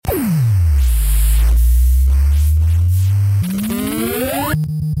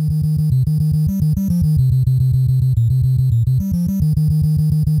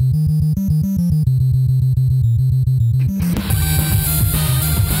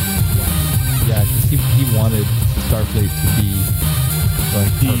he wanted Starfleet to be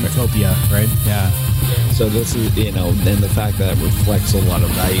like the utopia, right? Yeah. So this is, and the fact that it reflects a lot of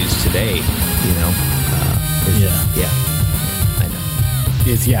values today, I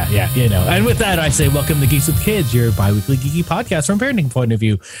know. And with that, I say welcome to Geeks with Kids, your bi-weekly geeky podcast from a parenting point of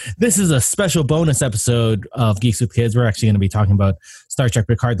view. This is a special bonus episode of Geeks with Kids. We're actually going to be talking about Star Trek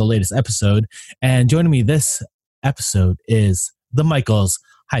Picard, the latest episode. And joining me this episode is the Michaels.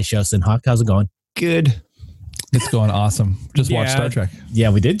 Hi, Shosin Hawk. How's it going? Good. It's going awesome. Just watch Star Trek. Yeah,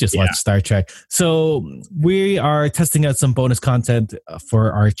 we did just watch Star Trek. So we are testing out some bonus content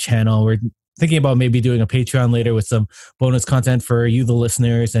for our channel. We're thinking about maybe doing a Patreon later with some bonus content for you, the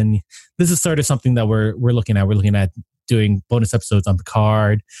listeners. And this is sort of something that we're looking at. We're looking at doing bonus episodes on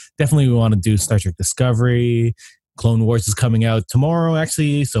Picard. Definitely we want to do Star Trek Discovery. Clone Wars is coming out tomorrow,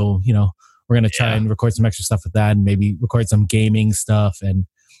 actually. So, we're going to try and record some extra stuff with that and maybe record some gaming stuff and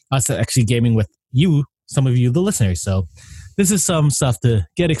us actually gaming with you, some of you, the listeners. So this is some stuff to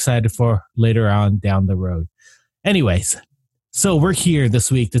get excited for later on down the road. Anyways, so we're here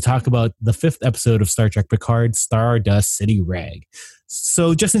this week to talk about the 5th episode of Star Trek Picard, Stardust City Rag.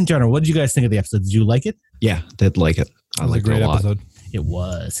 So just in general, what did you guys think of the episode? Did you like it? Yeah, did like it. I liked it a lot. Episode. It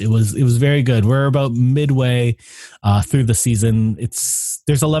was very good. We're about midway through the season.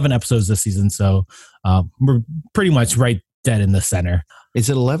 There's 11 episodes this season, so we're pretty much right dead in the center. Is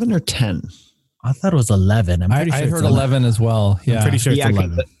it 11 or 10? I thought it was 11. I'm pretty sure I heard 11 as well. Yeah. I'm pretty sure it's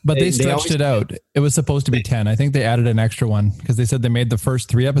 11. But they stretched it out. It was supposed to be 10. I think they added an extra one because they said they made the first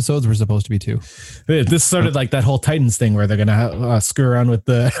 3 episodes were supposed to be 2. This started like that whole Titans thing where they're going to screw around with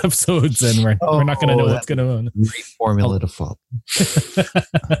the episodes and we're not going to know what's going to great formula to follow.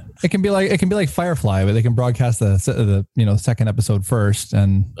 It can be like Firefly, but they can broadcast the second episode first.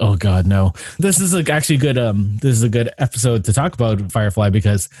 And oh god, no! This is actually good. This is a good episode to talk about Firefly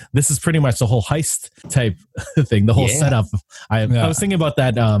because this is pretty much the whole heist type thing, the whole setup. I was thinking about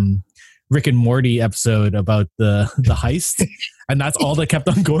that Rick and Morty episode about the heist, and that's all that kept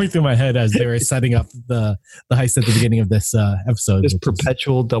on going through my head as they were setting up the heist at the beginning of this episode. Just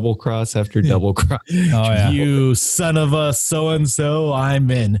perpetual double cross after double cross. Oh, yeah. You son of a so-and-so, I'm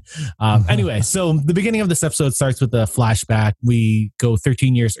in. Anyway, so the beginning of this episode starts with a flashback. We go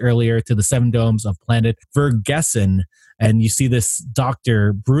 13 years earlier to the 7 domes of planet Vergessen, and you see this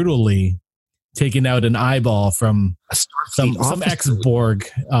doctor brutally taking out an eyeball from some ex-Borg,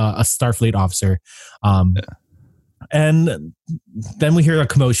 a Starfleet officer. And then we hear a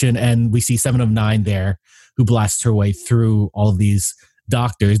commotion and we see 7 of 9 there who blasts her way through all of these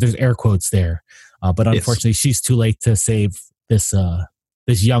doctors. There's air quotes there. But unfortunately, she's too late to save this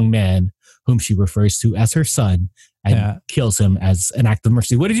young man whom she refers to as her son and kills him as an act of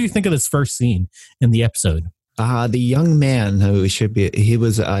mercy. What did you think of this first scene in the episode? The young man who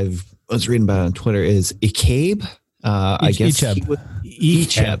I was reading about on Twitter is Ichabe. I guess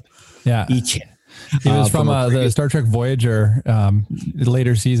Icheb. Yeah. Icheb. He was from the Star Trek Voyager.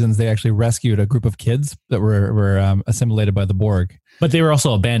 Later seasons, they actually rescued a group of kids that were assimilated by the Borg. But they were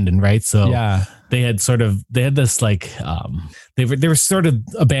also abandoned, right? So they had this like they were sort of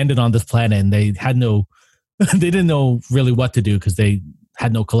abandoned on this planet, and they didn't know really what to do because they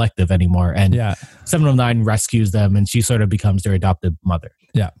had no collective anymore. And 7 of 9 rescues them, and she sort of becomes their adopted mother.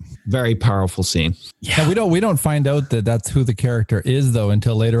 Yeah, very powerful scene. Yeah, we don't find out that that's who the character is though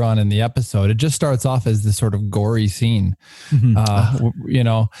until later on in the episode. It just starts off as this sort of gory scene.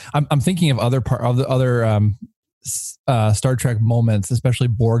 Mm-hmm. I'm thinking of other Star Trek moments, especially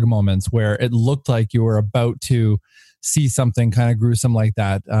Borg moments, where it looked like you were about to see something kind of gruesome like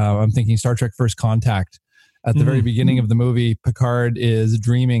that. I'm thinking Star Trek First Contact. At the very beginning of the movie, Picard is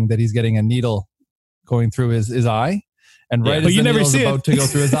dreaming that he's getting a needle going through his eye. And right as the needle's about to go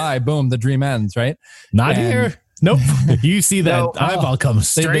through his eye, boom, the dream ends, right? Not here. Nope. You see that eyeball come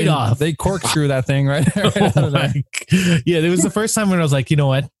straight off. They corkscrew that thing right there. Yeah, it was the first time when I was like, you know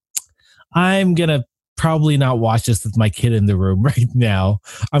what? I'm going to probably not watch this with my kid in the room right now.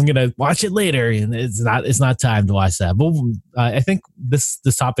 I'm going to watch it later, and it's not time to watch that. But I think this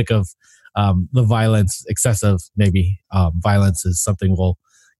topic of the violence, excessive maybe violence, is something we'll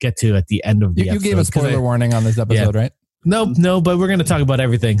get to at the end of the episode. You gave a spoiler warning on this episode, right? No, but we're going to talk about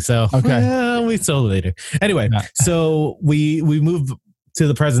everything. So we saw later. Anyway, so we move to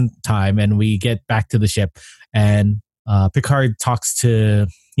the present time and we get back to the ship, and Picard talks to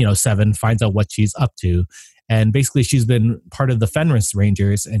 7, finds out what she's up to, and basically she's been part of the Fenris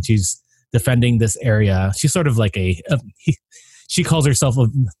Rangers and she's defending this area. She's sort of like she calls herself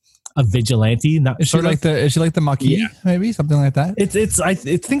a vigilante. Is she like the Maquis? Maybe something like that. I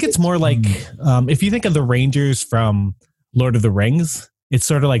think it's more like if you think of the Rangers from Lord of the Rings, it's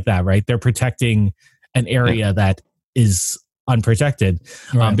sort of like that, right? They're protecting an area that is unprotected.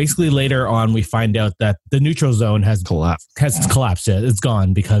 Right. Basically, later on, we find out that the neutral zone has collapsed. It's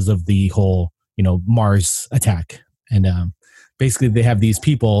gone because of the whole, Mars attack. And basically, they have these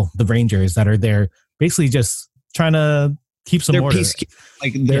people, the Rangers, that are there, basically just trying to keep some order.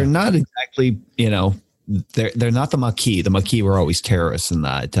 They're not exactly, they're not the Maquis. The Maquis were always terrorists in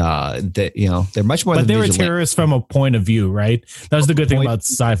that. They're much more. But they were terrorists from a point of view, right? That was the good thing about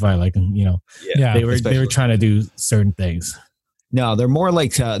sci-fi. They were trying to do certain things. No, they're more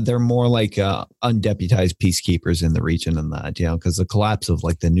like undeputized peacekeepers in the region and that, because the collapse of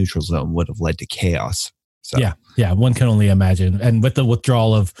like the neutral zone would have led to chaos. So. Yeah, one can only imagine. And with the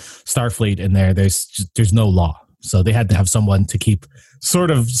withdrawal of Starfleet in there, there's no law, so they had to have someone to keep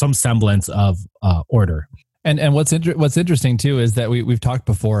sort of some semblance of order. And what's interesting too is that we've talked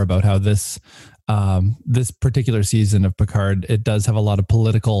before about how this particular season of Picard, it does have a lot of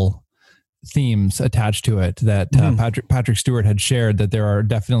political themes attached to it that Patrick Stewart had shared, that there are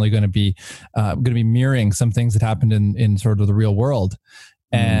definitely going to be mirroring some things that happened in sort of the real world.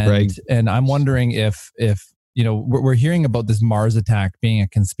 And I'm wondering if we're hearing about this Mars attack being a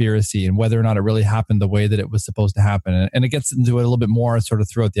conspiracy and whether or not it really happened the way that it was supposed to happen. And it gets into it a little bit more sort of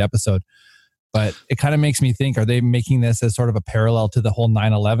throughout the episode. But it kind of makes me think, are they making this as sort of a parallel to the whole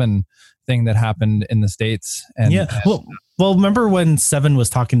 9/11 thing that happened in the States? And well, remember when Seven was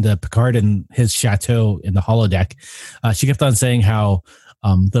talking to Picard in his chateau in the holodeck? She kept on saying how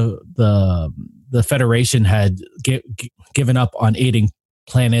the Federation had given up on aiding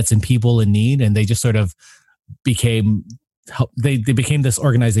planets and people in need, and they just sort of became this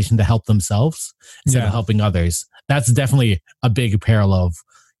organization to help themselves instead of helping others. That's definitely a big parallel of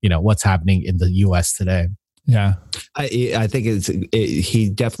what's happening in the US today. Yeah, I think he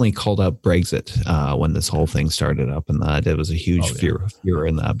definitely called out Brexit when this whole thing started up, and that it was a huge fear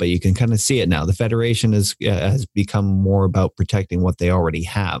in that. But you can kind of see it now. The Federation has become more about protecting what they already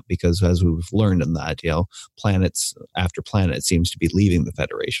have, because as we've learned in that, planets after planet seems to be leaving the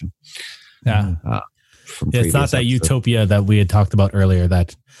Federation. Yeah, it's not that utopia that we had talked about earlier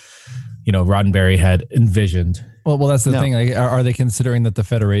that Roddenberry had envisioned. Well, that's the thing. Like, are they considering that the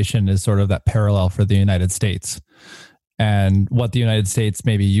Federation is sort of that parallel for the United States, and what the United States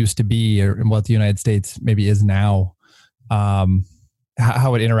maybe used to be, or what the United States maybe is now, how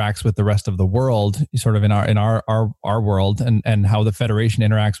it interacts with the rest of the world, sort of in our world, and how the Federation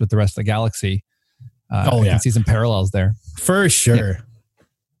interacts with the rest of the galaxy. I can see some parallels there for sure.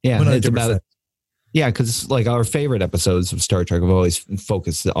 Yeah, 100%. It's about it. Yeah, because like our favorite episodes of Star Trek have always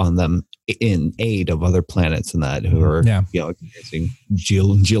focused on them in aid of other planets and that who are experiencing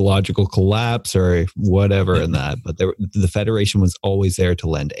geological collapse or whatever in that. But the Federation was always there to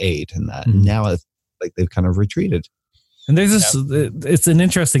lend aid in that. And now it's like they've kind of retreated. And there's this. It's an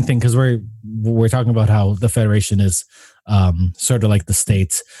interesting thing because we're talking about how the Federation is sort of like the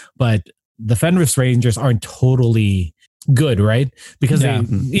States, but the Fenris Rangers aren't totally good, right? Because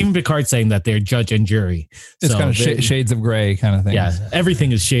even Picard saying that they're judge and jury. It's kind of shades of gray kind of thing. Yeah,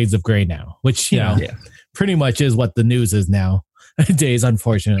 everything is shades of gray now, which pretty much is what the news is nowadays,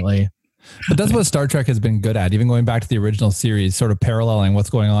 unfortunately. But that's what Star Trek has been good at, even going back to the original series, sort of paralleling what's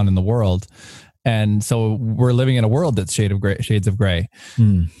going on in the world. And so we're living in a world that's shades of gray,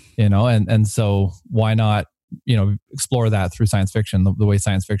 and so why not, explore that through science fiction, the way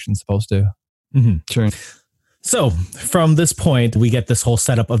science fiction is supposed to. Mm-hmm. Sure. So from this point, we get this whole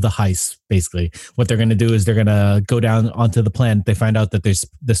setup of the heist. Basically, what they're going to do is they're going to go down onto the planet. They find out that there's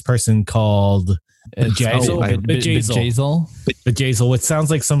this person called B'Jaizel, which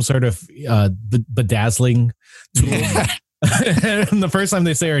sounds like some sort of bedazzling tool. And the first time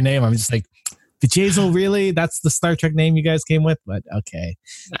they say her name, I'm just like, B'Jaizel, really? That's the Star Trek name you guys came with? But okay,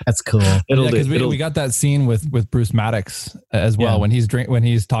 that's cool. Because we got that scene with Bruce Maddox as well when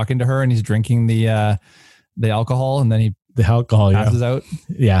he's talking to her and he's drinking the alcohol, and then the alcohol passes out.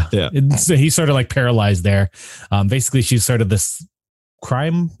 Yeah. So he's sort of like paralyzed there. Basically, she's sort of this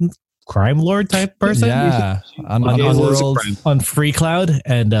crime lord type person. Yeah, on Free Cloud,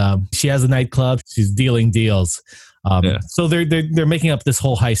 and she has a nightclub. She's dealing deals. So they're making up this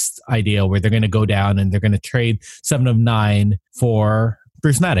whole heist idea where they're going to go down and they're going to trade 7 of 9 for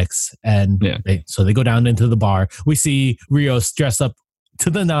Bruce Maddox, and so they go down into the bar. We see Rios dressed up to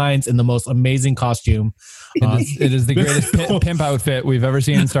the nines in the most amazing costume. It is the greatest pimp outfit we've ever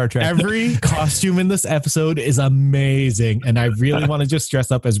seen in Star Trek. Every costume in this episode is amazing, and I really want to just dress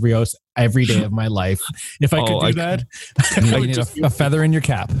up as Rios every day of my life. If I could do that, you need a feather in your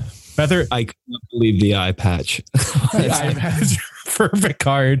cap. I couldn't believe the eye patch. For for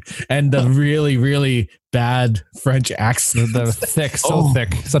Picard and the really, really bad French accent. The thick,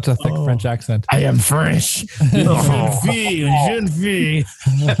 thick, such a thick French accent. I am French. Je ne fille.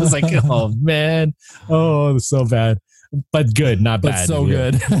 I was like, oh man, so bad, but good, not bad. But so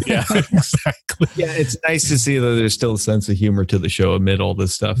good. Yeah, exactly. Yeah, it's nice to see that there's still a sense of humor to the show amid all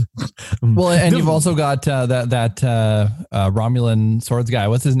this stuff. Well, and you've also got that Romulan swords guy.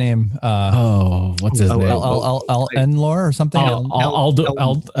 What's his name? What's his name? Elnor or something?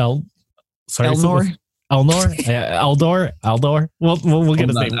 Sorry, Eldor. We'll get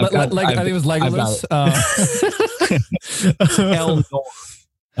his name. I think it was Legolas.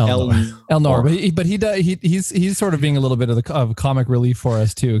 Elnor, but he's sort of being a little bit of comic relief for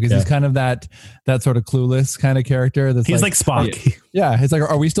us too, because he's kind of that sort of clueless kind of character. He's like Spock. Yeah, he's like,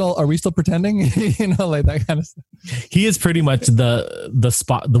 are we still pretending? Like that kind of stuff. He is pretty much the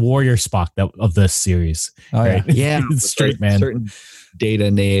warrior Spock of this series. Oh right? Yeah, straight man. Certain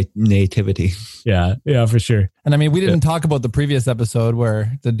data nativity. Yeah, for sure. And I mean, we didn't talk about the previous episode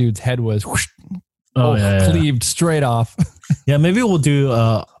where the dude's head was cleaved straight off. Yeah, maybe we'll do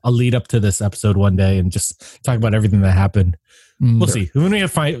a lead up to this episode one day and just talk about everything that happened. We'll see. When we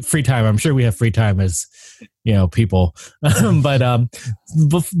have free time, I'm sure we have free time as people. But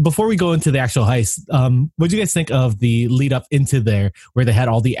before we go into the actual heist, what do you guys think of the lead up into there where they had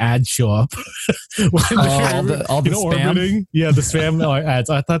all the ads show up? all the spam. Orbiting. Yeah, the spam ads.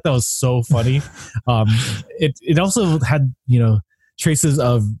 I thought that was so funny. It also had traces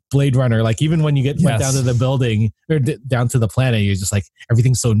of Blade Runner. Like even when you went down to the building or down to the planet, you're just like,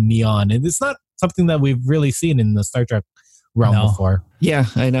 everything's so neon, and it's not something that we've really seen in the Star Trek realm before. Yeah,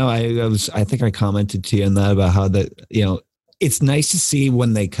 I know. I think I commented to you on that about how that it's nice to see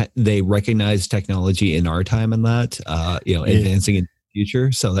when they recognize technology in our time and that advancing in the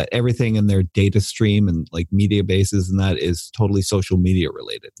future, so that everything in their data stream and like media bases and that is totally social media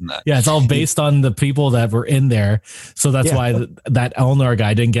related. And that it's all based on the people that were in there. So that's why that Elnor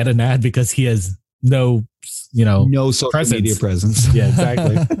guy didn't get an ad, because he has no social media presence. Yeah,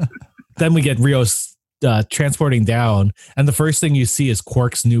 exactly. Then we get Rios transporting down, and the first thing you see is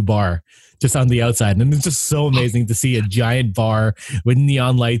Quark's new bar just on the outside, and it's just so amazing to see a giant bar with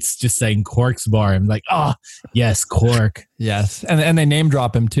neon lights just saying Quark's bar. I'm like, oh yes, Quark. Yes, and they name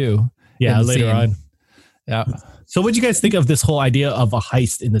drop him too. Yeah, later on. Yeah. So what do you guys think of this whole idea of a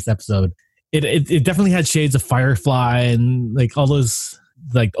heist in this episode? It definitely had shades of Firefly and like all those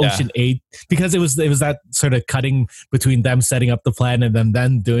like Ocean 8, because it was that sort of cutting between them setting up the plan and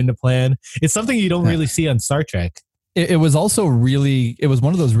then doing the plan. It's something you don't really see on Star Trek. It was also it was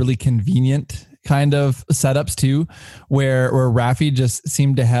one of those really convenient kind of setups too, where Raffi just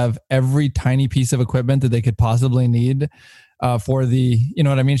seemed to have every tiny piece of equipment that they could possibly need for the, you know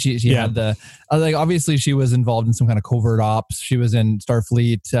what I mean? She had the, like, obviously she was involved in some kind of covert ops. She was in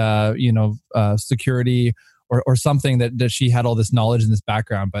Starfleet, security or something that she had all this knowledge and this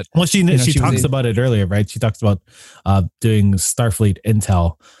background. But she talks about it earlier, right? She talks about doing Starfleet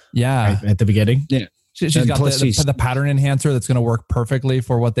intel. Yeah. Right, at the beginning. Yeah. She's got the pattern enhancer that's going to work perfectly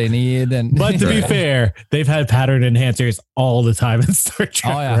for what they need. But to be fair, they've had pattern enhancers all the time in Star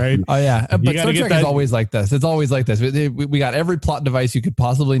Trek, right? Oh, yeah. But Star Trek is always like this. It's always like this. We got every plot device you could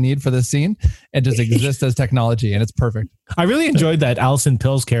possibly need for this scene. It just exists as technology, and it's perfect. I really enjoyed that Alison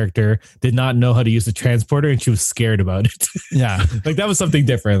Pill's character did not know how to use the transporter, and she was scared about it. Yeah. Like, that was something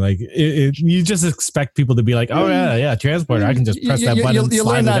different. Like, you just expect people to be like, oh, yeah, transporter. I can just press that button. You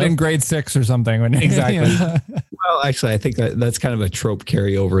learn that in grade 6 or something. Exactly. Well, actually, I think that's kind of a trope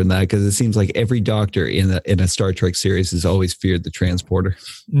carryover in that, because it seems like every doctor in a Star Trek series has always feared the transporter.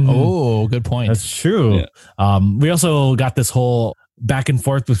 Mm-hmm. Oh, good point. That's true. Yeah. We also got this whole back and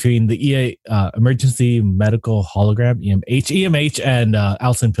forth between the emergency medical hologram, EMH, and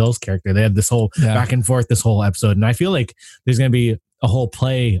Alison Pill's character. They had this whole back and forth this whole episode, and I feel like there's going to be a whole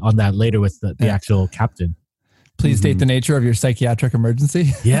play on that later with the actual captain. Please state the nature of your psychiatric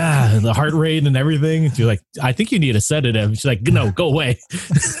emergency. Yeah, the heart rate and everything. She's like, I think you need a sedative. She's like, no, go away.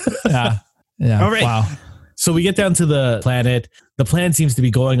 Yeah. All right. Wow. So we get down to the planet. The plan seems to be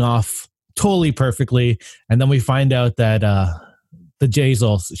going off totally perfectly. And then we find out that the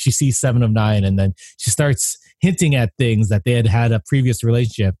Jezal, she sees 7 of 9, and then she starts hinting at things that they had a previous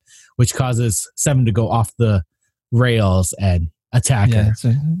relationship, which causes 7 to go off the rails and attack her.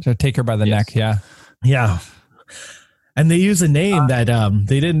 So take her by the neck. Yeah. Yeah. And they use a name that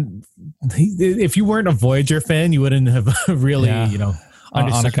they didn't. If you weren't a Voyager fan, you wouldn't have really,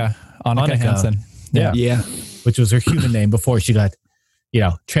 Annika Hansen. Yeah. Which was her human name before she got,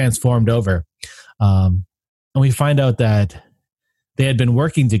 transformed over. And we find out that they had been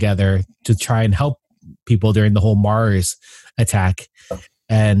working together to try and help people during the whole Mars attack.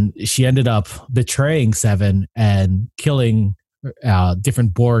 And she ended up betraying Seven and killing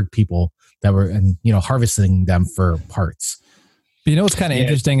different Borg people that were, and harvesting them for parts. But what's kind of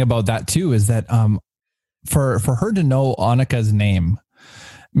interesting about that too is that for her to know Annika's name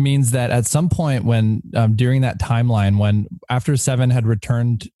means that at some point when during that timeline, when after Seven had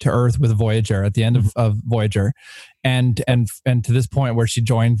returned to Earth with Voyager at the end of Voyager, and to this point where she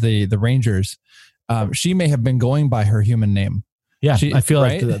joined the Rangers, she may have been going by her human name. Yeah, I feel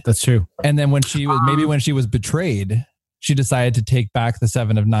like that's true. And then when she was betrayed, she decided to take back the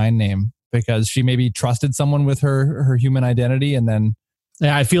 7 of 9 name because she maybe trusted someone with her human identity, and then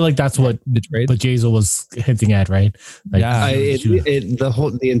I feel like that's what Jazel was hinting at, right? Like,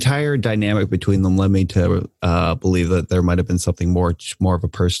 the entire dynamic between them led me to believe that there might have been something more of a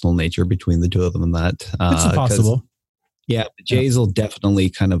personal nature between the two of them, and that it's possible. Yeah, Jazel definitely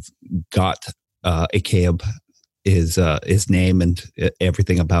kind of got Akaeb his name and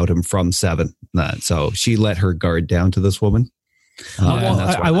everything about him from Seven. So she let her guard down to this woman.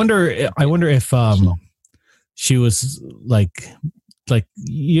 I wonder if she was like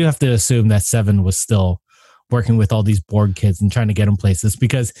you have to assume that Seven was still working with all these Borg kids and trying to get him places,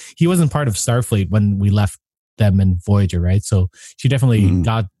 because he wasn't part of Starfleet when we left them in Voyager, right? So she definitely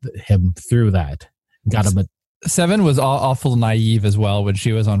got him through that. Got him. Seven was awful naive as well when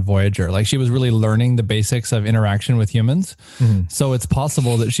she was on Voyager. Like, she was really learning the basics of interaction with humans. Mm-hmm. So it's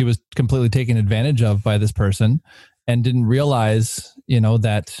possible that she was completely taken advantage of by this person and didn't realize,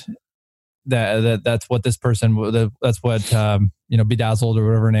 that's what this person, that's what, Bedazzled or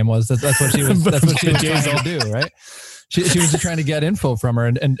whatever her name was. That's what she was, that's what she was trying to do, right? She was just trying to get info from her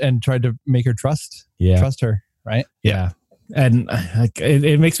and tried to make her trust her, right? Yeah. And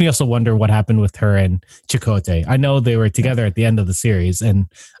it makes me also wonder what happened with her and Chakotay. I know they were together at the end of the series, and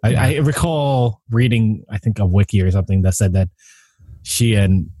I recall reading, I think, a wiki or something that said that she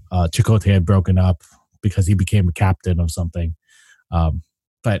and Chakotay had broken up because he became a captain of something.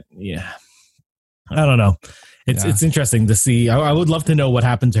 But yeah, I don't know. It's interesting to see. I would love to know what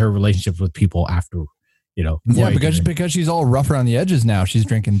happened to her relationships with people after. Because she's all rough around the edges now. She's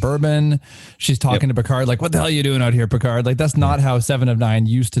drinking bourbon. She's talking to Picard like, "What the hell are you doing out here, Picard?" Like, that's not how 7 of 9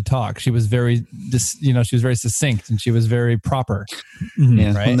 used to talk. She was very, she was very succinct and she was very proper.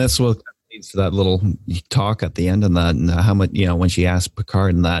 Yeah, right? And that's what leads to that little talk at the end of that, and how much when she asked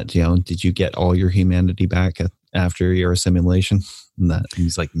Picard and that, did you get all your humanity back after your assimilation? And that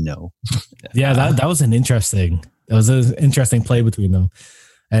he's like, no. Yeah, that was an interesting play between them.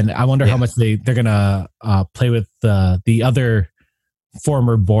 And I wonder how much they're gonna play with the other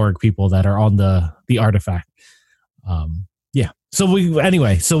former Borg people that are on the artifact. So we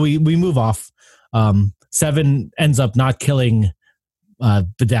move off. 7 ends up not killing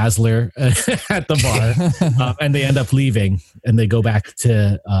the Dazzler at the bar, and they end up leaving, and they go back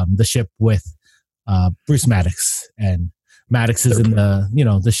to the ship with Bruce Maddox, and Maddox is in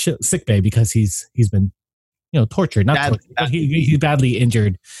the sick bay because he's been tortured, but he's badly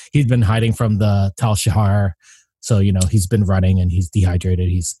injured. He's been hiding from the Tal Shahar. So, he's been running and he's dehydrated.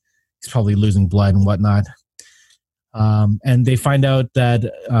 He's probably losing blood and whatnot. And they find out that,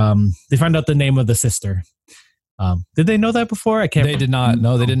 the name of the sister. Did they know that before? They did not.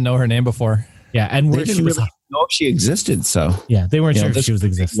 No, they didn't know her name before. Yeah. And where she was, really know if she existed. So yeah, they weren't sure if she was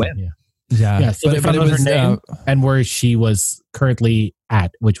existing. Yeah. So they found out her name and where she was currently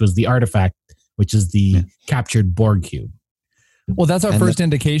at, which was the artifact, which is the captured Borg cube. Well, that's our first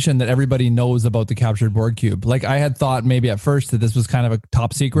indication that everybody knows about the captured Borg cube. Like, I had thought maybe at first that this was kind of a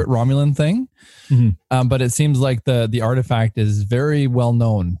top secret Romulan thing, but it seems like the artifact is very well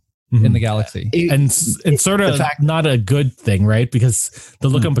known in the galaxy, and sort of not a good thing, right? Because the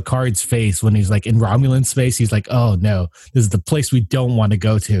look on Picard's face when he's like in Romulan space, he's like, "Oh no, this is the place we don't want to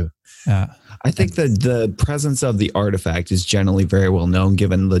go to." Yeah. I think that the presence of the artifact is generally very well known,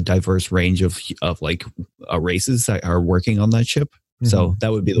 given the diverse range of races that are working on that ship. So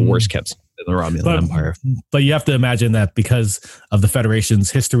that would be the worst kept in the Romulan Empire. But you have to imagine that because of the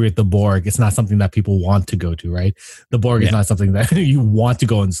Federation's history with the Borg, it's not something that people want to go to, right? The Borg is not something that you want to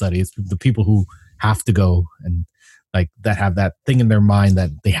go and study. It's the people who have to go and that have that thing in their mind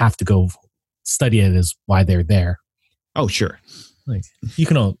that they have to go study it is why they're there. Oh, sure. Like, you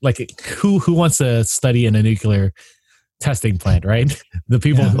can who wants to study in a nuclear testing plant, right? The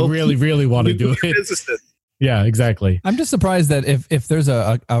people who really, really want to do it. Yeah, exactly. I'm just surprised that if there's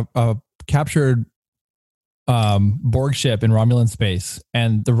a captured Borg ship in Romulan space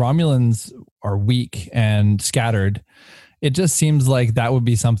and the Romulans are weak and scattered, it just seems like that would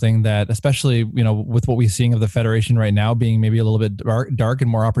be something that, especially, you know, with what we're seeing of the Federation right now being maybe a little bit dark and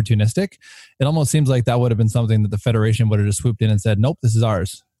more opportunistic, it almost seems like that would have been something that the Federation would have just swooped in and said, nope, this is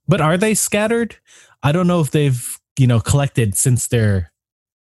ours. But are they scattered? I don't know if they've, you know, collected since their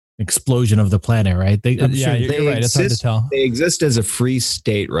explosion of the planet, right? I'm sure you're right. It's hard to tell. They exist as a free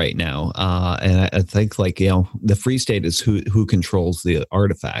state right now. And I think, like, you know, the free state is who controls the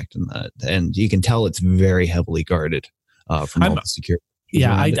artifact, and you can tell it's very heavily guarded. From all the security.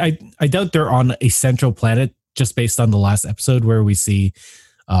 Yeah, I doubt they're on a central planet, just based on the last episode where we see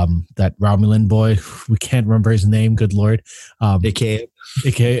that Romulan boy. We can't remember his name. Good Lord. Eleanor.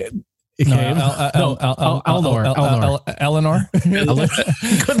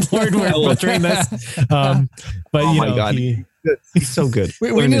 Good Lord, we're butchering this. But you know, God. He's so good.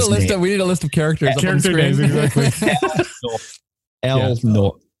 We need a list. We need a list of characters. Character names, exactly.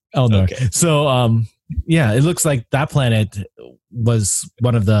 Elnor. Okay. So yeah, it looks like that planet was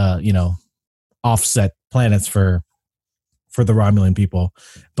one of the, you know, offset planets for the Romulan people,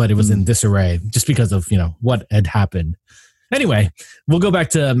 but it was in disarray just because of, you know, what had happened. Anyway, we'll go back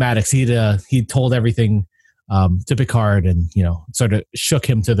to Maddox. He told everything to Picard, and, you know, sort of shook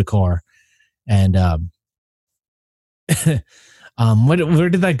him to the core. And where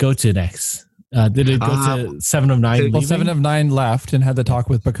did that go to next? Did it go to 7 of 9? Well, 7 of 9 left and had the talk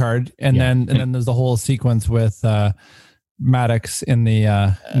with Picard, and then there's the whole sequence with Maddox in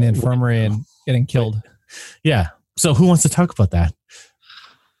the infirmary and getting killed. Yeah. So who wants to talk about that?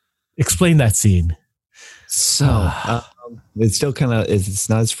 Explain that scene. So it's still kind of, it's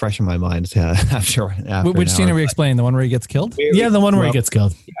not as fresh in my mind after which scene are we explaining? The one where he gets killed? Yeah, the one where he gets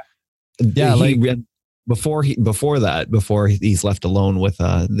killed. Yeah, before he's left alone with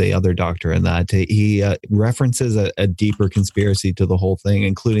the other doctor, and that he references a deeper conspiracy to the whole thing,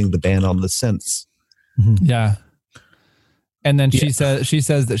 including the ban on the synths. Mm-hmm. Yeah. And then she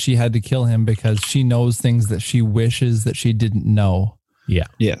says that she had to kill him because she knows things that she wishes that she didn't know. Yeah.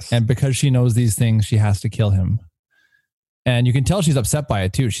 Yes. And because she knows these things, she has to kill him. And you can tell she's upset by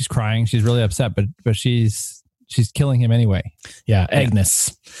it too. She's crying. She's really upset, but she's killing him anyway. Yeah.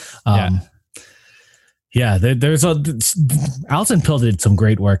 Agnes. Yeah. There's Alison Pill did some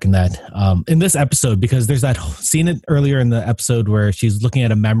great work in that, in this episode, because there's that scene earlier in the episode where she's looking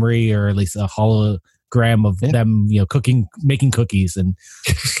at a memory, or at least a hologram of them, you know, making cookies. And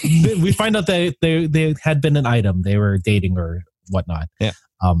we find out that they had been an item. They were dating or whatnot. Yeah.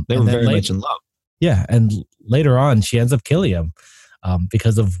 They were very much in love. Yeah. And later on, she ends up killing him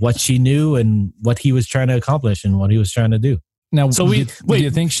because of what she knew and what he was trying to accomplish and what he was trying to do. Now, do you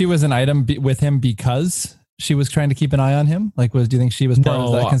think she was an item with him because she was trying to keep an eye on him? Like, do you think she was part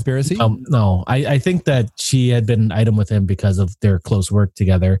of that conspiracy? No, I think that she had been an item with him because of their close work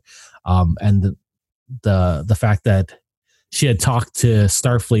together, and the fact that she had talked to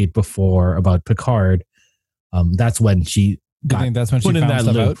Starfleet before about Picard. That's when she think that's when she put in found that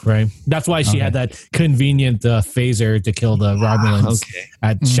stuff loop, out? right? That's why she had that convenient phaser to kill the Romulans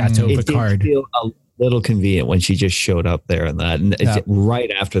at Chateau Picard. Did feel a little convenient when she just showed up there, and it's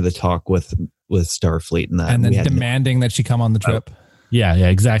right after the talk with Starfleet and that, and then demanding that she come on the trip. Yeah,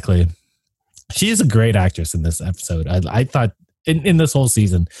 exactly. She is a great actress in this episode. I thought in this whole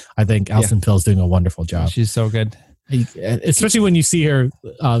season, I think Alison Pill's doing a wonderful job. She's so good. Especially when you see her,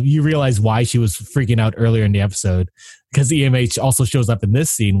 you realize why she was freaking out earlier in the episode, because EMH also shows up in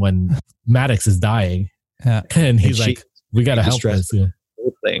this scene when Maddox is dying, and he's like, "We got to help this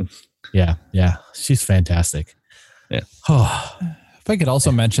thing." Yeah, she's fantastic. Yeah. If I could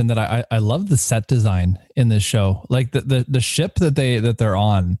also mention that I love the set design in this show, like the ship that they're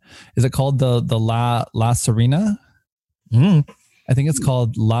on. Is it called the La Serena? I think it's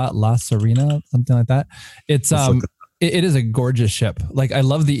called La Serena, something like that. It's it is a gorgeous ship. Like, I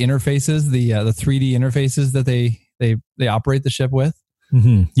love the interfaces, the 3D interfaces that they operate the ship with.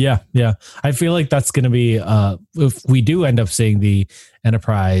 Mm-hmm. Yeah. I feel like that's going to be if we do end up seeing the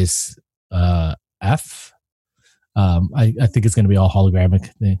Enterprise F. I think it's going to be all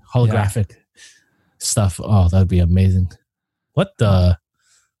holographic stuff. Oh, that'd be amazing. What the?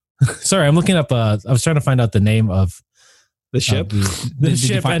 Sorry, I'm looking up. I was trying to find out the name of the ship. The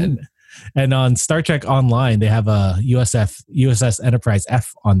ship, and on Star Trek Online, they have a USS Enterprise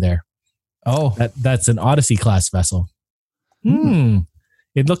F on there. Oh, that's an Odyssey class vessel.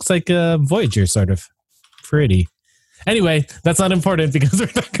 It looks like a Voyager, sort of. Pretty. Anyway, that's not important because we're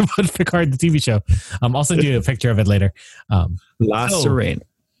talking about Picard, the TV show. I'll send you a picture of it later. La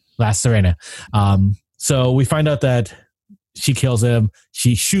Serena. So we find out that she kills him.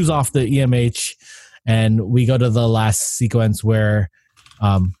 She shoos off the EMH, and we go to the last sequence where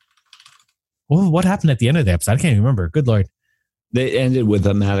what happened at the end of the episode? I can't even remember. Good Lord. They ended with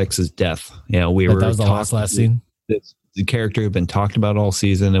Maddox's death. That was the last scene. The character had been talked about all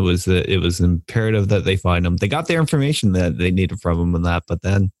season. It was imperative that they find him. They got their information that they needed from him and that, but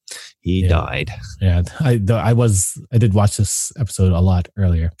then he died. Yeah, I did watch this episode a lot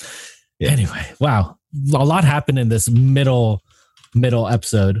earlier. Yeah. Anyway, wow, a lot happened in this middle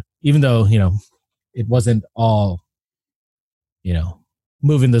episode. Even though it wasn't all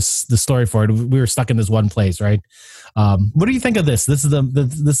moving the story forward. We were stuck in this one place, right? What do you think of this? This is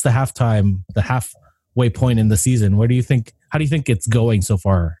the halftime, the halfway point in the season. What do you think? How do you think it's going so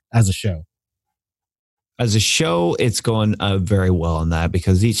far as a show? As a show, it's going very well in that,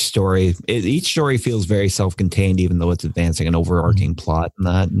 because each story feels very self-contained, even though it's advancing an overarching plot and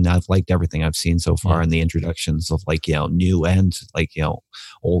that. And I've liked everything I've seen so far, and the introductions of new and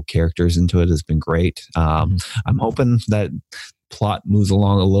old characters into it has been great. I'm hoping that plot moves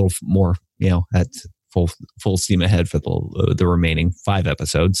along a little more, at full steam ahead for the remaining 5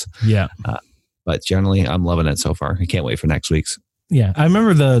 episodes. Yeah. But generally, I'm loving it so far. I can't wait for next week's. Yeah, I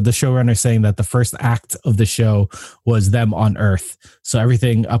remember the showrunner saying that the first act of the show was them on Earth. So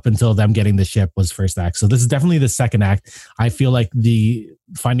everything up until them getting the ship was first act. So this is definitely the second act. I feel like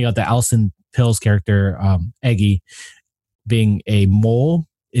finding out that Alison Pill's character, Eggy, being a mole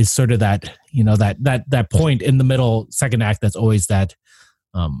is sort of that, that point in the middle second act that's always that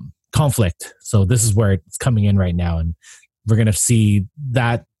conflict. So this is where it's coming in right now, and we're going to see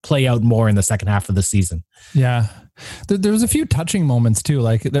that play out more in the second half of the season. Yeah. There was a few touching moments too.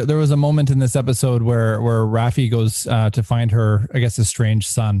 Like there was a moment in this episode where Raffi goes to find her, I guess, estranged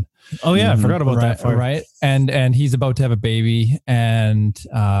son. Oh yeah, I forgot about that part. Right. And he's about to have a baby, and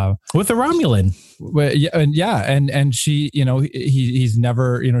with a Romulan. And she, he's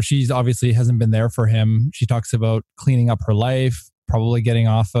never, she's obviously hasn't been there for him. She talks about cleaning up her life, probably getting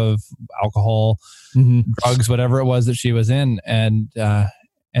off of alcohol, drugs, whatever it was that she was in. And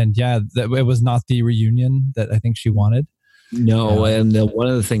it was not the reunion that I think she wanted. No, and one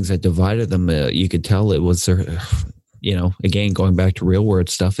of the things that divided them, you could tell it was their, again, going back to real world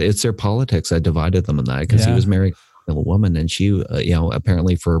stuff, it's their politics that divided them in that, because he was married to a woman, and she,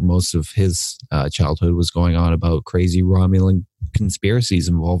 apparently for most of his childhood was going on about crazy Romulan conspiracies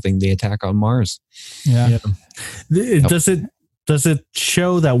involving the attack on Mars. Yeah. Does it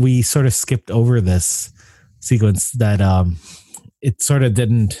show that we sort of skipped over this sequence, that it sort of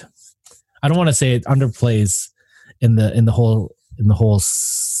didn't, I don't want to say it underplays in the whole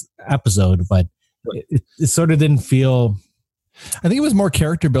episode, but it sort of didn't feel. I think it was more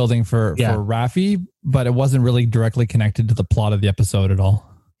character building for Raffi, but it wasn't really directly connected to the plot of the episode at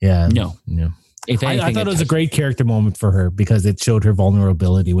all. Yeah. No. Yeah. I thought it was a great character moment for her, because it showed her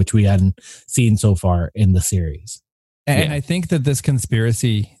vulnerability, which we hadn't seen so far in the series. And I think that this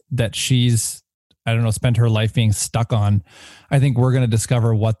conspiracy that she's, I don't know, spent her life being stuck on, I think we're going to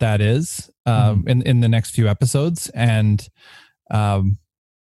discover what that is in the next few episodes. And, I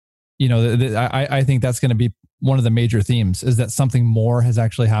think that's going to be one of the major themes, is that something more has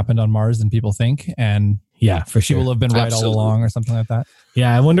actually happened on Mars than people think. And for sure, she will have been right all along, or something like that.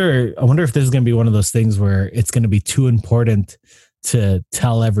 Yeah. I wonder if this is going to be one of those things where it's going to be too important to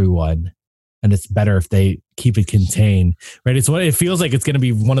tell everyone, and it's better if they keep it contained, right? It feels like it's going to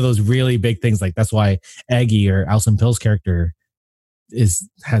be one of those really big things. Like that's why Eggy, or Alison Pill's character,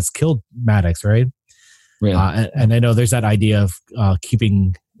 has killed Maddox, right? Really? And I know there's that idea of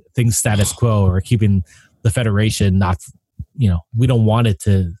keeping things status quo, or keeping the Federation not, we don't want it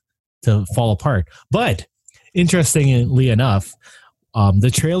to fall apart. But interestingly enough,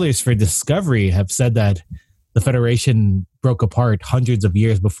 the trailers for Discovery have said that the Federation broke apart hundreds of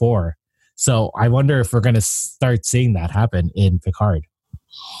years before. So I wonder if we're going to start seeing that happen in Picard.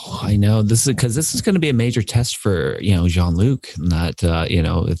 I know this is going to be a major test for, Jean-Luc, that,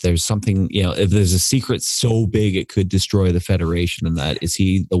 if there's something, if there's a secret so big it could destroy the Federation, and that, is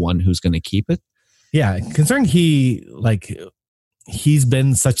he the one who's going to keep it? Yeah. Considering he's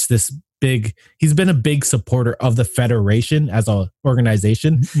been he's been a big supporter of the Federation as an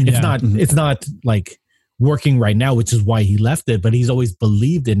organization. Yeah. It's not like working right now, which is why he left it, but he's always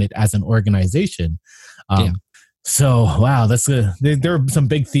believed in it as an organization. So, wow, there are some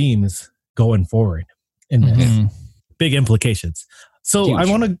big themes going forward in this. Big implications. So huge. I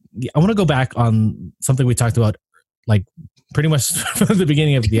want to go back on something we talked about, like pretty much from the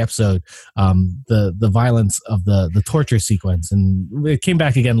beginning of the episode, the violence of the torture sequence. And it came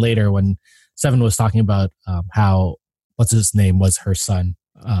back again later when Seven was talking about how, what's his name, was her son.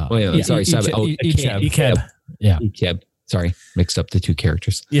 Sorry, Seven. Ekeb. Yeah. Ekeb. Sorry, mixed up the two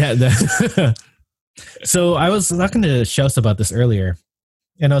characters. Yeah. So I was talking to Shouse about this earlier,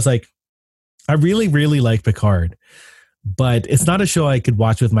 and I was like, I really, really like Picard, but it's not a show I could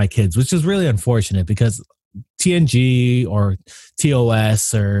watch with my kids, which is really unfortunate because TNG or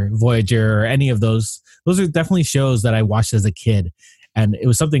TOS or Voyager or any of those are definitely shows that I watched as a kid. And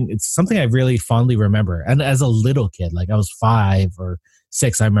it's something I really fondly remember. And as a little kid, like I was 5 or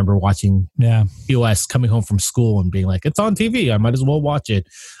 6, I remember watching TOS, coming home from school and being like, it's on TV, I might as well watch it.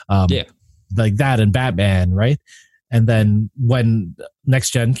 Like that and Batman, right? And then when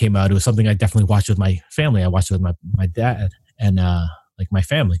Next Gen came out, it was something I definitely watched with my family. I watched it with my dad and like my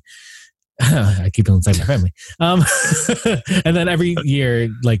family. I keep it inside my family. And then every year,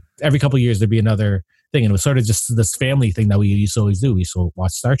 like every couple of years, there'd be another thing. And it was sort of just this family thing that we used to always do. We used to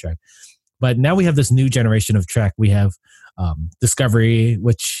watch Star Trek. But now we have this new generation of Trek. We have Discovery,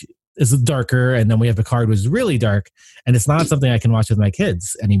 which is darker, and then we have Picard, which is really dark, and it's not something I can watch with my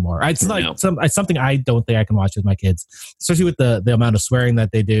kids anymore. It's something I don't think I can watch with my kids, especially with the amount of swearing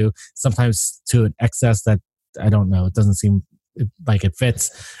that they do, sometimes to an excess that I don't know. It doesn't seem like it fits.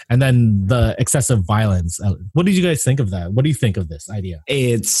 And then the excessive violence. What did you guys think of that? What do you think of this idea?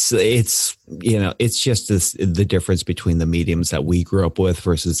 It's just the difference between the mediums that we grew up with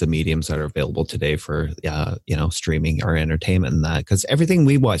versus the mediums that are available today for streaming our entertainment, and that, because everything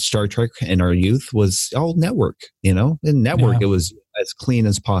we watched Star Trek in our youth was all network, in network. It was as clean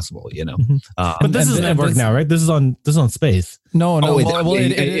as possible, Mm-hmm. But this is network now, right? This is on space. No.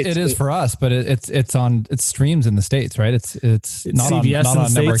 It is for us, but it's streams in the States, right? It's not CBS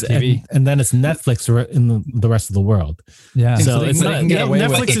on network TV, and then it's Netflix in the rest of the world. Yeah, so it's not.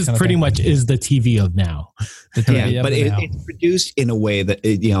 Netflix is pretty much is the TV of now. But it's produced in a way that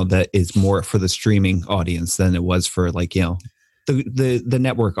that is more for the streaming audience than it was for the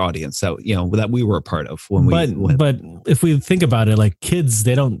network audience that we were a part of but if we think about it, like kids,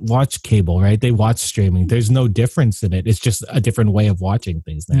 they don't watch cable, right? They watch streaming. There's no difference in it. It's just a different way of watching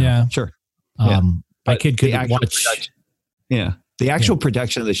things now. Yeah, sure. My kid could watch. The actual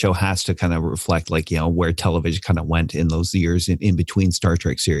production of the show has to kind of reflect where television kind of went in those years in between Star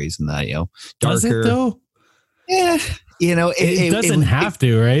Trek series and that darker. Does it though? Yeah, it doesn't have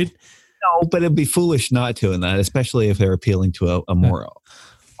to, right? No, but it'd be foolish not to in that, especially if they're appealing to a more.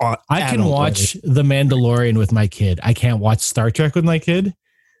 I can watch The Mandalorian with my kid. I can't watch Star Trek with my kid.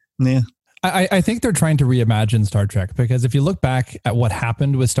 Yeah. I think they're trying to reimagine Star Trek, because if you look back at what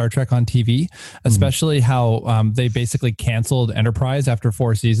happened with Star Trek on TV, especially how they basically canceled Enterprise after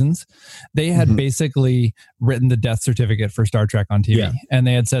 4 seasons, they had basically written the death certificate for Star Trek on TV, and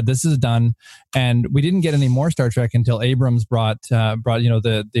they had said this is done. And we didn't get any more Star Trek until Abrams brought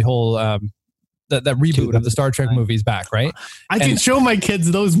the whole that reboot of the Star Trek movies back, right? I can show my kids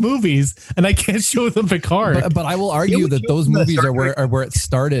those movies, and I can't show them Picard. But I will argue that those movies are where it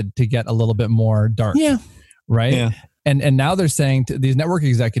started to get a little bit more dark. Yeah. Right. Yeah. And now they're saying, these network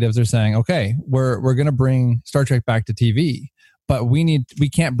executives are saying, okay, we're going to bring Star Trek back to TV, but we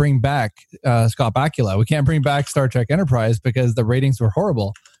can't bring back Scott Bakula. We can't bring back Star Trek Enterprise because the ratings were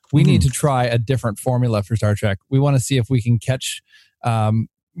horrible. We need to try a different formula for Star Trek. We want to see if we can catch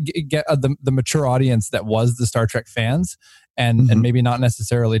get the mature audience that was the Star Trek fans, and maybe not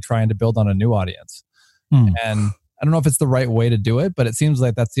necessarily trying to build on a new audience. And I don't know if it's the right way to do it, but it seems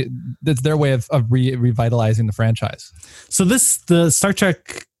like that's their way of revitalizing the franchise. So the Star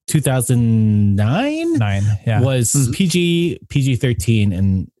Trek 2009 was PG-13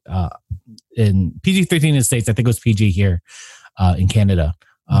 and in PG-13 in the States. I think it was PG here in Canada.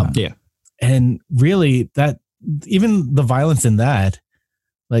 And really, that even the violence in that,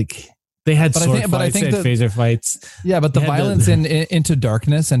 like they had sword fights, they had phaser fights. Yeah, but the violence in Into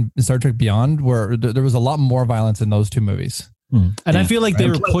Darkness and Star Trek Beyond, where there was a lot more violence in those 2 movies. And I feel like they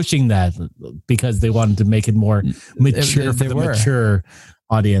were pushing that because they wanted to make it more mature for the mature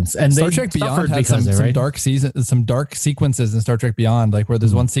audience. And Star Trek Beyond had some dark sequences in Star Trek Beyond, like where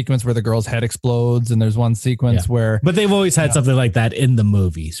there's one sequence where the girl's head explodes, and there's one sequence where. But they've always had something like that in the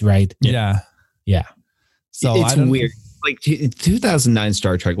movies, right? Yeah. So it's weird. Like 2009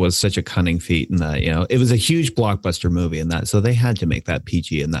 Star Trek was such a cunning feat in that, it was a huge blockbuster movie in that. So they had to make that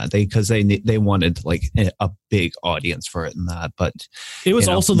PG in that because they wanted like a big audience for it in that. But it was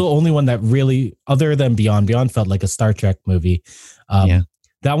also the only one that really, other than Beyond felt like a Star Trek movie.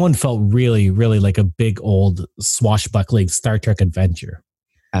 That one felt really, really like a big old swashbuckling Star Trek adventure.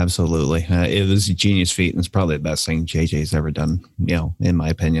 Absolutely. It was a genius feat, and it's probably the best thing JJ's ever done, in my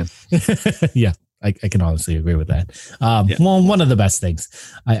opinion. Yeah. I can honestly agree with that. Well, one of the best things.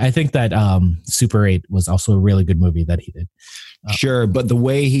 I think that Super 8 was also a really good movie that he did. Sure, but the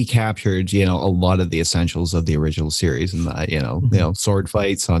way he captured, a lot of the essentials of the original series, and that, sword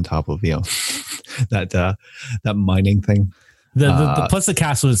fights on top of, that mining thing. Plus the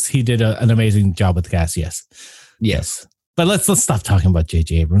cast he did an amazing job with the cast. Yes. But let's stop talking about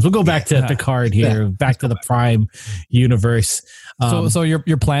J.J. Abrams. We'll go back to Picard here, back to the Prime universe. So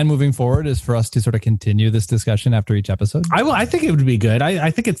your plan moving forward is for us to sort of continue this discussion after each episode? I think it would be good. I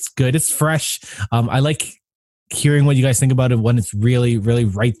think it's good. It's fresh. I like hearing what you guys think about it when it's really, really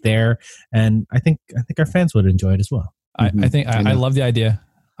right there. And I think our fans would enjoy it as well. I think I love the idea.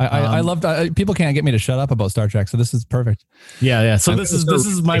 I love people can't get me to shut up about Star Trek, so this is perfect. Yeah. So this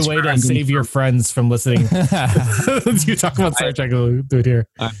is my way to save your friends from listening. You talk about Star Trek, we'll do it here.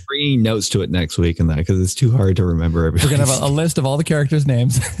 I'm bringing notes to it next week and that because it's too hard to remember everything. We're gonna have a list of all the characters'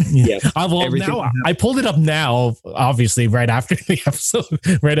 names. Yeah. Now I pulled it up now, obviously right after the episode,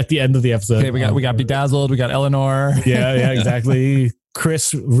 right at the end of the episode. Okay, we got Bedazzled, we got Eleanor. Yeah, exactly.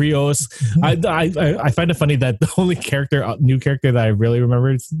 Chris Rios. I find it funny that the only new character that I really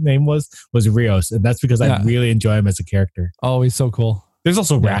remember his name was Rios, and that's because I really enjoy him as a character. Oh, he's so cool. There's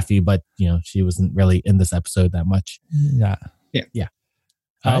also Raffi, but she wasn't really in this episode that much. Yeah.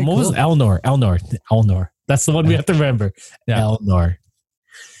 What was Elnor? That's the one we have to remember. Yeah.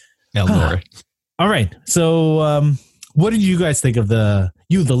 Elnor. All right. So, what did you guys think of the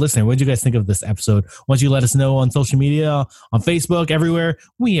listener? What did you guys think of this episode? Why don't you let us know on social media, on Facebook, everywhere?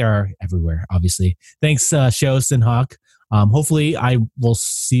 We are everywhere, obviously. Thanks, Shows and Hawk. Hopefully, I will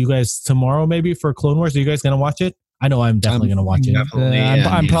see you guys tomorrow, maybe for Clone Wars. Are you guys going to watch it? I know I'm definitely going to watch it.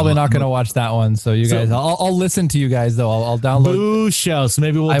 I'm probably not going to watch that one. So you guys, I'll listen to you guys though. I'll download. Boo Shows.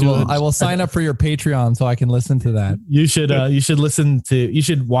 Maybe I will sign up for your Patreon so I can listen to that. You should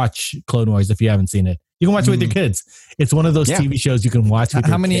watch Clone Wars if you haven't seen it. You can watch it with your kids. It's one of those TV shows you can watch with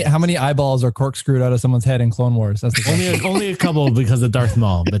How many eyeballs are corkscrewed out of someone's head in Clone Wars? That's only a couple because of Darth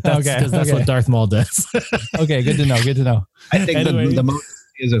Maul, but that's what Darth Maul does. Okay, good to know. I think the most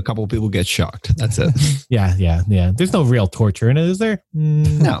is a couple people get shocked. That's it. Yeah. There's no real torture in it, is there?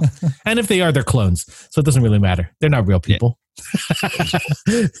 No. And if they are, they're clones, so it doesn't really matter. They're not real people.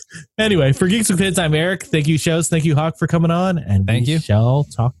 Anyway, for Geeks with Kids, I'm Eric. Thank you, Shows. Thank you, Hawk, for coming on. And we shall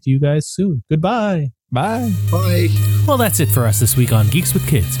talk to you guys soon. Goodbye. Bye. Well, that's it for us this week on Geeks with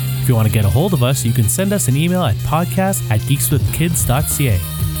Kids. If you want to get a hold of us, you can send us an email at podcast@geekswithkids.ca.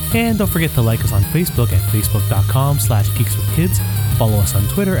 And don't forget to like us on Facebook at facebook.com/geekswithkids. Follow us on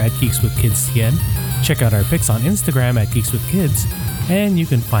Twitter at geekswithkidstn. Check out our pics on Instagram at geekswithkids. And you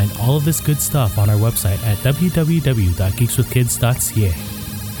can find all of this good stuff on our website at www.geekswithkids.ca.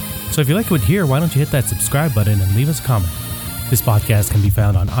 So if you like what you hear, why don't you hit that subscribe button and leave us a comment. This podcast can be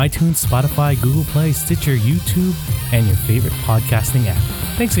found on iTunes, Spotify, Google Play, Stitcher, YouTube, and your favorite podcasting app.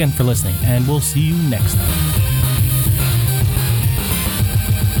 Thanks again for listening, and we'll see you next time.